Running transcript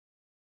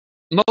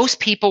Most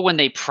people, when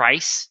they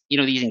price,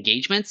 these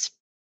engagements,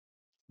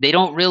 they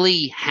don't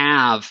really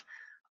have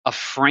a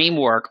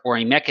framework or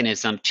a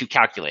mechanism to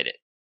calculate it.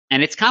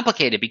 And it's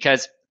complicated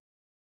because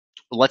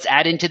let's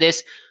add into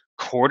this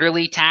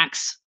quarterly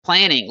tax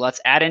planning.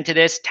 Let's add into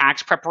this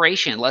tax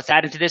preparation. Let's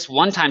add into this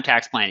one-time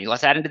tax planning.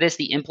 Let's add into this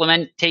the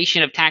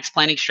implementation of tax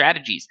planning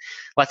strategies.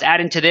 Let's add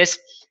into this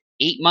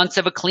 8 months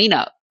of a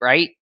cleanup,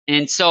 right?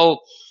 And so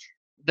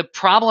the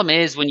problem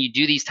is when you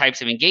do these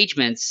types of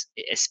engagements,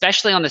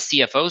 especially on the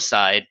CFO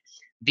side,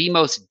 the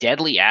most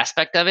deadly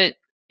aspect of it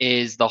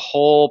is the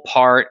whole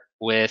part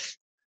with,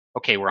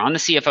 okay, we're on the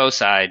CFO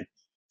side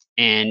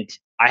and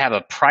I have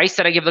a price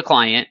that I give the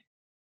client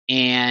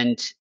and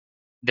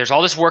there's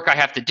all this work I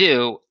have to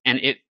do. And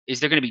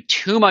is there going to be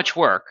too much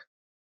work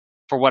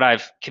for what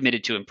I've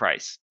committed to in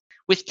price?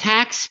 With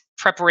tax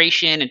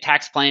preparation and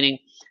tax planning,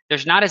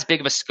 there's not as big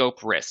of a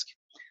scope risk.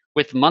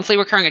 With monthly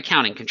recurring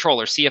accounting,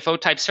 controller, CFO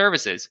type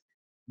services,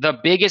 the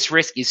biggest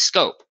risk is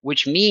scope,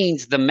 which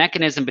means the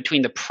mechanism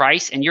between the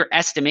price and your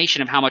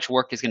estimation of how much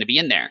work is going to be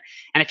in there.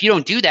 And if you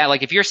don't do that,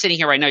 like if you're sitting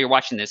here right now, you're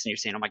watching this and you're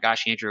saying, oh my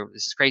gosh, Andrew,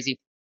 this is crazy.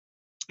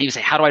 And you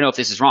say, how do I know if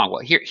this is wrong?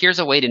 Well, here's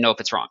a way to know if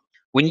it's wrong.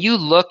 When you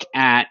look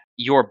at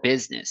your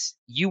business,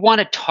 you want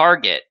to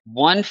target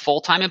one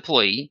full-time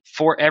employee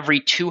for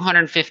every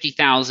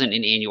 250,000 in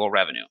annual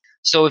revenue.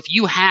 So if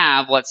you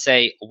have, let's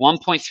say,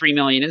 1.3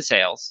 million in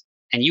sales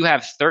and you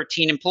have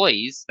 13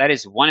 employees, that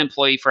is one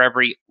employee for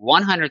every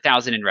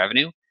 100,000 in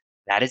revenue.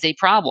 That is a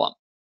problem.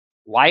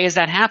 Why is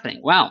that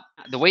happening? Well,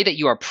 the way that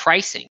you are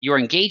pricing your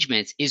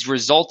engagements is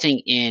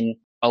resulting in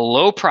a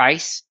low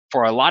price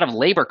for a lot of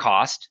labor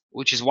cost,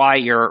 which is why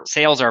your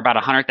sales are about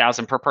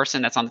 100,000 per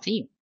person that's on the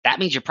team. That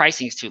means your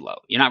pricing is too low.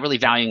 You're not really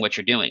valuing what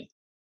you're doing.